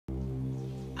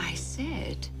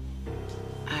said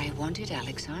I wanted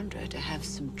Alexandra to have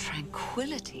some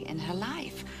tranquility in her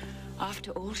life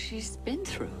after all she's been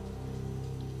through.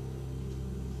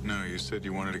 No, you said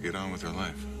you wanted to get on with her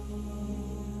life.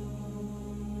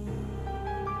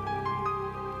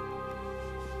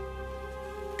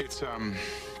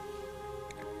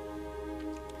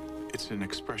 It's an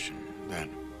expression that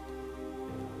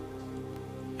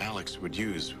Alex would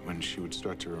use when she would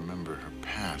start to remember her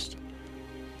past.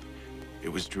 It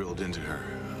was drilled into her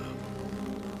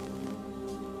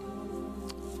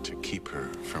to keep her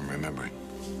from remembering.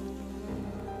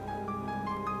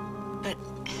 But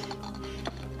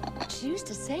she used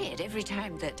to say it every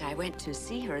time that I went to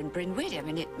see her in Brynwood. I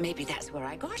mean, maybe that's where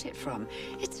I got it from.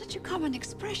 It's such a common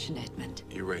expression, Edmund.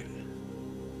 You're right.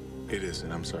 It is,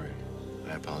 and I'm sorry.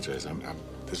 I apologize.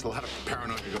 There's a lot of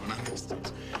paranoia going on these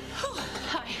days. Oh,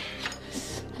 hi.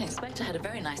 I didn't expect I had a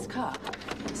very nice car,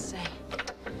 I must say.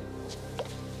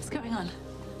 What's going on?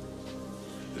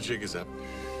 The jig is up.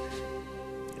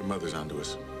 Your mother's onto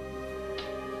us.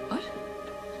 What?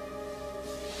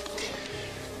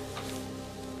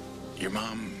 Your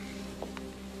mom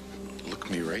looked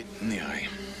me right in the eye,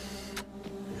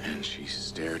 and she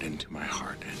stared into my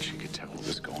heart, and she could tell what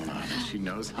was going on, and she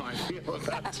knows how I feel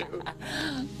about it, too.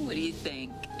 What do you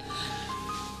think?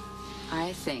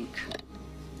 I think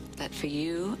that for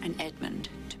you and Edmund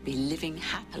to be living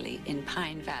happily in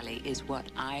Pine Valley is what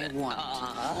I want.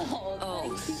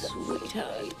 Oh,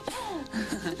 sweetheart.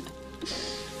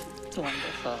 It's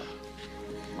wonderful.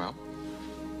 Well,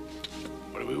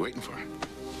 what are we waiting for?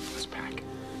 Let's pack.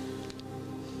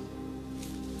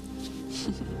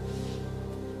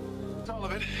 That's all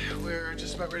of it. We're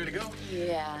just about ready to go.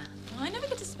 Yeah. Well, I never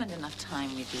get to spend enough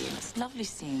time with you. It's lovely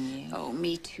seeing you. Oh,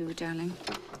 me too, darling.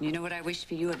 You know what I wish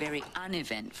for you? A very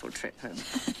uneventful trip home.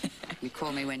 You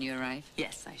call me when you arrive?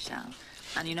 Yes, I shall.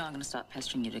 And you know I'm going to start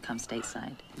pestering you to come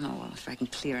stateside. Oh, well, if I can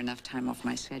clear enough time off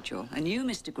my schedule. And you,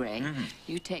 Mr. Gray,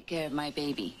 you take care of my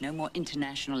baby. No more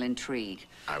international intrigue.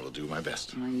 I will do my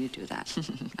best. Well, you do that.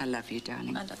 I love you,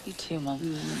 darling. I love you too, Mom.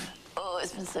 Oh,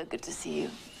 it's been so good to see you.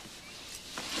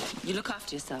 You look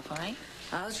after yourself, all right?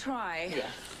 I'll try. Yeah.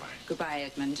 Bye. Goodbye,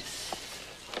 Edmund.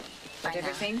 Got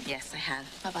everything? Yes, I have.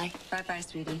 Bye-bye. Bye-bye,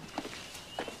 sweetie.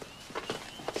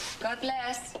 God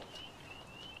bless.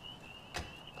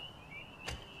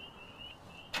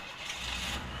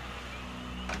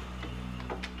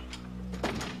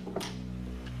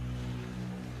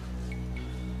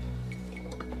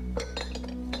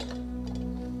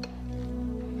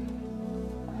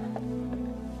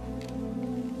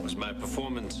 Was my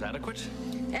performance adequate?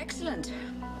 Excellent.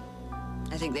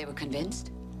 I think they were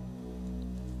convinced.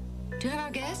 Do you have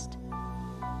our guest?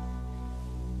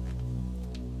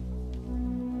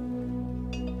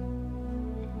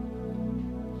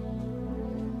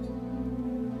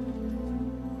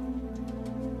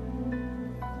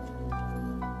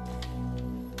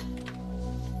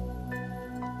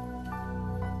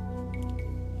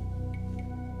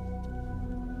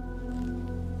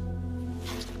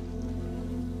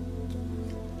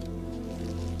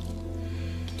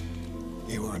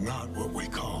 You are not what we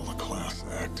call a class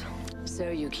act. So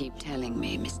you keep telling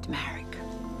me, Mr. Marick.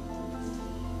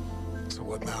 So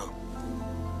what now?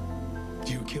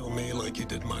 Do you kill me like you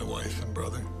did my wife and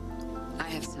brother? I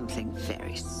have something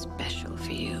very special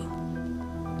for you,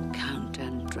 Count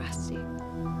Andrassi.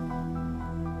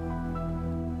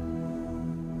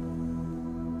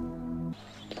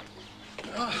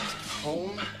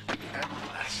 Home at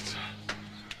last.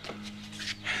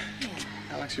 Yeah.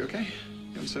 Alex, you okay?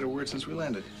 You haven't said a word since we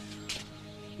landed.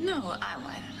 No, I don't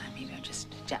know. Maybe I'm just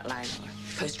jet lagged or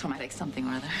post-traumatic something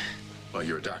or other. Well,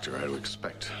 you're a doctor. I would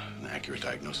expect an accurate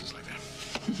diagnosis like that.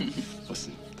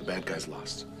 Listen, the bad guy's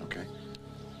lost, okay?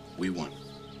 We won.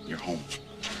 You're home.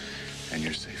 And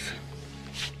you're safe.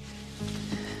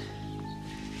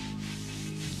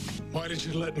 Why did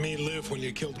you let me live when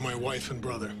you killed my wife and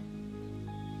brother?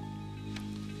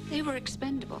 They were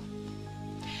expendable.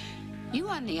 You,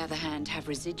 on the other hand, have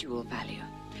residual value.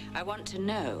 I want to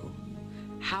know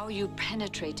how you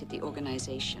penetrated the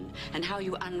organization and how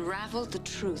you unraveled the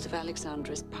truth of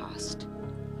Alexandra's past.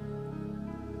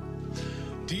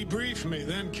 Debrief me,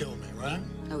 then kill me, right?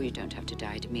 Oh, you don't have to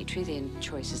die, Dmitri. The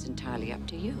choice is entirely up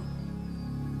to you.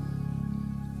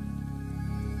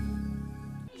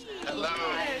 Hello.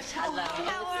 Hello.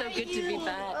 It's so good to be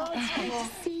back. Oh,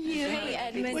 to see you. Hey,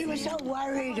 Edmund. We were so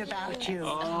worried about you.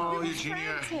 Oh,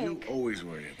 Eugenia, you always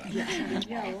worry about me.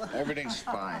 No. Everything's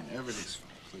fine. Everything's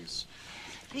fine, please.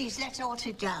 Please, let's all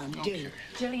sit down, do.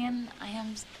 Jillian, I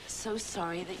am so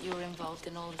sorry that you were involved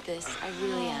in all of this. I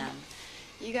really am.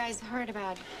 You guys heard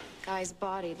about guy's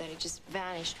body that it just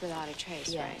vanished without a trace,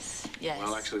 Yes, right? yes.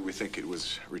 Well, actually, we think it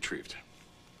was retrieved.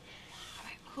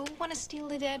 Who would want to steal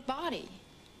the dead body?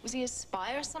 Was he a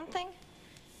spy or something?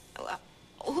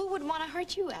 Who would want to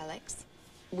hurt you, Alex?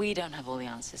 We don't have all the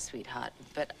answers, sweetheart,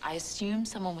 but I assume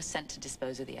someone was sent to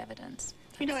dispose of the evidence.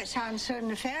 You know, it sounds so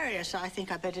nefarious. I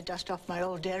think I better dust off my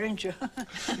old derringer.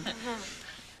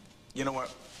 You know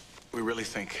what? We really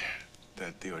think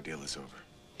that the ordeal is over.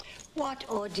 What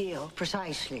ordeal,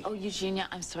 precisely? Oh, Eugenia,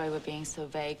 I'm sorry we're being so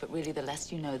vague, but really the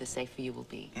less you know, the safer you will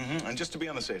be. And just to be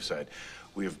on the safe side,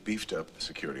 we have beefed up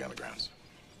security on the grounds.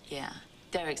 Yeah,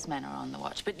 Derek's men are on the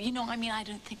watch. But, you know, I mean, I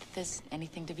don't think that there's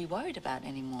anything to be worried about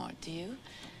anymore, do you?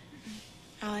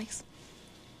 Alex,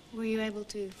 were you able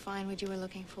to find what you were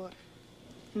looking for?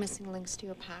 Missing links to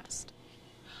your past?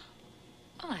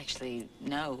 Well, actually,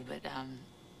 no, but,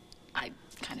 I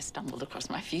kind of stumbled across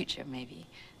my future, maybe.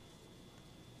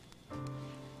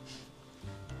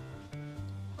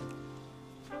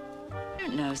 I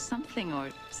don't know, something or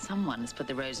someone has put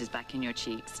the roses back in your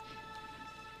cheeks.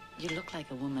 You look like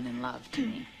a woman in love to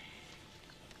me.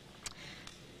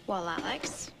 Well,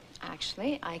 Alex,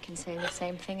 actually, I can say the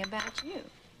same thing about you.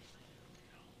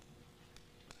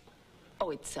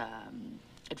 Oh, it's,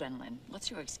 adrenaline. What's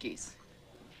your excuse?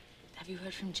 Have you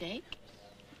heard from Jake?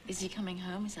 Is he coming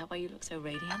home? Is that why you look so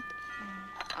radiant?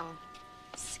 Oh,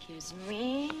 excuse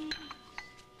me.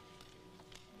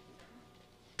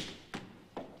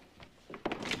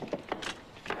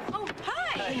 Oh,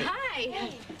 hi!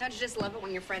 Hi! Don't you just love it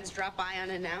when your friends drop by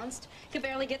unannounced? Could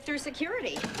barely get through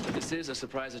security. This is a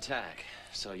surprise attack,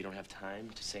 so you don't have time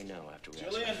to say no after we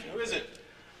ask. Julian, who is it?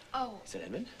 Oh, Is it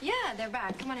Edmund? yeah, they're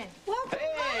back. Come on in. Welcome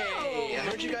Hey! I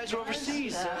heard you guys were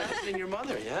overseas, visiting your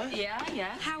mother, yeah?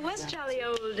 Yeah. How was jolly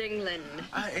old England?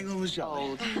 England was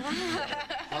jolly.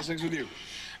 How's things with you?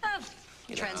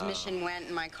 The transmission went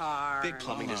in my car. Big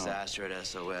plumbing disaster at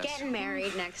SOS. Getting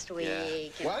married next week.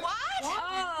 Yeah. What?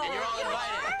 Oh! And you're all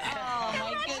invited. Oh,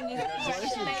 my goodness.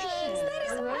 Congratulations. That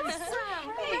is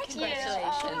awesome.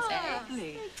 Congratulations.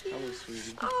 Hey. Hello,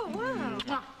 sweetie. Oh,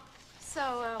 wow. So,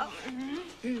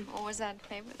 what was that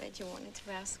favor that you wanted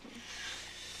to ask me?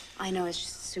 I know it's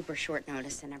just super short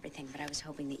notice and everything, but I was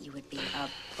hoping that you would be a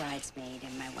bridesmaid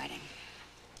in my wedding.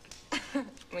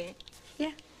 Me?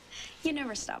 Yeah. You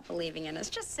never stop believing in us.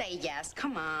 Just say yes.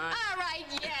 Come on. All right,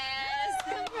 yes.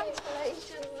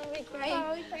 Congratulations. It'll be great.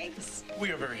 Oh, thanks.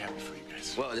 We are very happy for you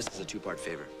guys. Well, this is a two-part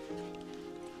favor.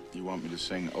 You want me to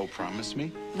sing "Oh, Promise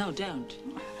Me"? No, don't.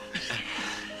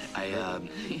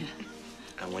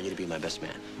 I want you to be my best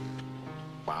man.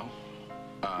 Wow.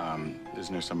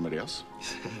 Isn't there somebody else?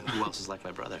 Who else is like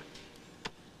my brother?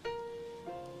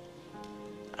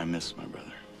 I miss my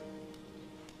brother.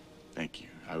 Thank you.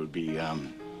 I would be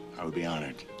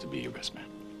honored to be your best man.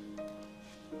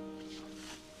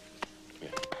 Yeah.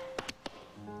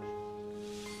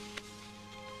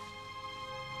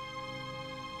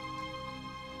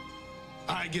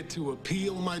 I get to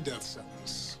appeal my death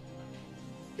sentence.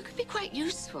 You could be quite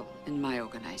useful in my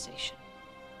organization.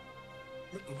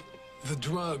 The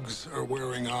drugs are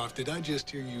wearing off. Did I just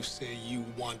hear you say you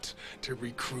want to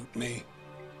recruit me?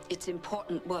 It's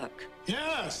important work.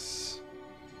 Yes!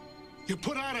 You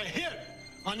put out a hit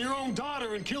on your own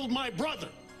daughter and killed my brother.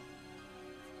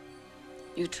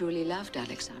 You truly loved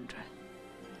Alexandra.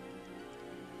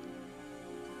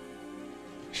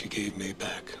 She gave me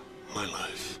back my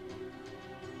life.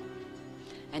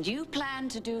 And you plan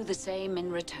to do the same in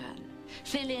return.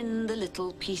 Fill in the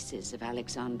little pieces of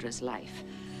Alexandra's life.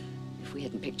 If we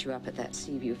hadn't picked you up at that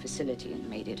Seaview facility and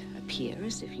made it appear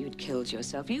as if you'd killed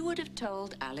yourself, you would have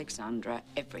told Alexandra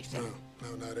everything.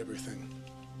 No, not everything.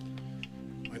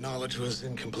 My knowledge was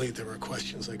incomplete. There were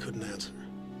questions I couldn't answer.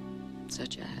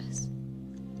 Such as?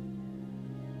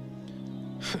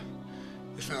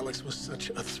 If Alex was such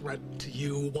a threat to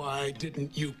you, why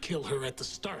didn't you kill her at the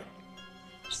start?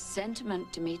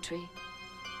 Sentiment, Dmitri.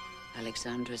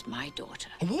 Alexandra's my daughter.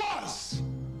 Was!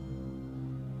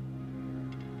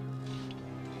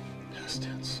 Past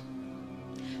tense.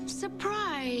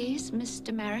 Surprise,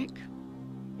 Mr. Marick.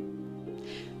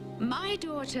 My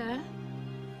daughter,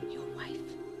 your wife,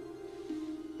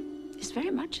 is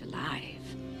very much alive.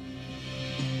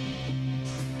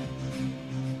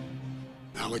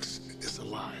 Alex is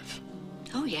alive.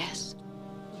 Oh, yes.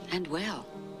 And well.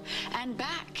 And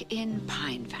back in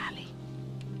Pine Valley.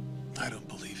 I don't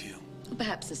believe you.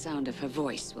 Perhaps the sound of her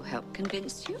voice will help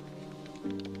convince you.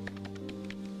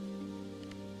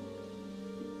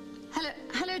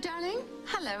 Hello, darling.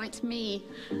 Hello, it's me.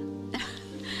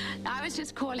 I was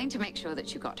just calling to make sure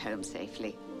that you got home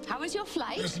safely. How was your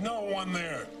flight? There's no one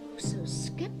there. So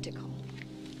skeptical.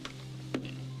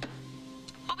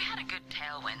 Well, we had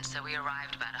so we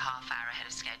arrived about a half hour ahead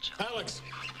of schedule. Alex!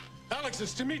 Alex,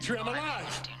 it's Dimitri. I'm All I need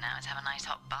alive. to do now is have a nice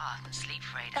hot bath and sleep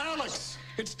for 8 hours. Alex!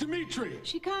 It's Dimitri.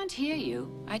 She can't hear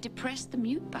you. I depressed the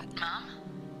mute button. Mom?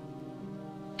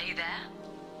 Are you there?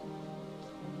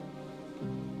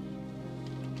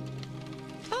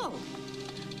 Oh,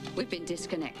 we've been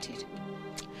disconnected.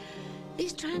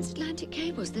 These transatlantic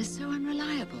cables, they're so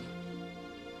unreliable.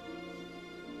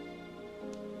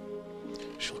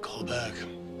 She'll call back.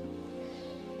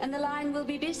 And the line will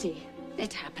be busy.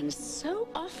 It happens so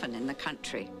often in the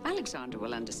country. Alexander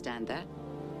will understand that.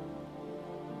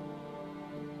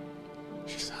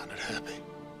 She sounded happy.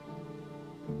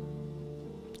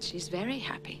 She's very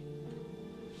happy.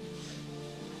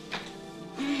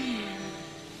 Do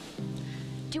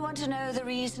you want to know the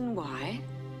reason why?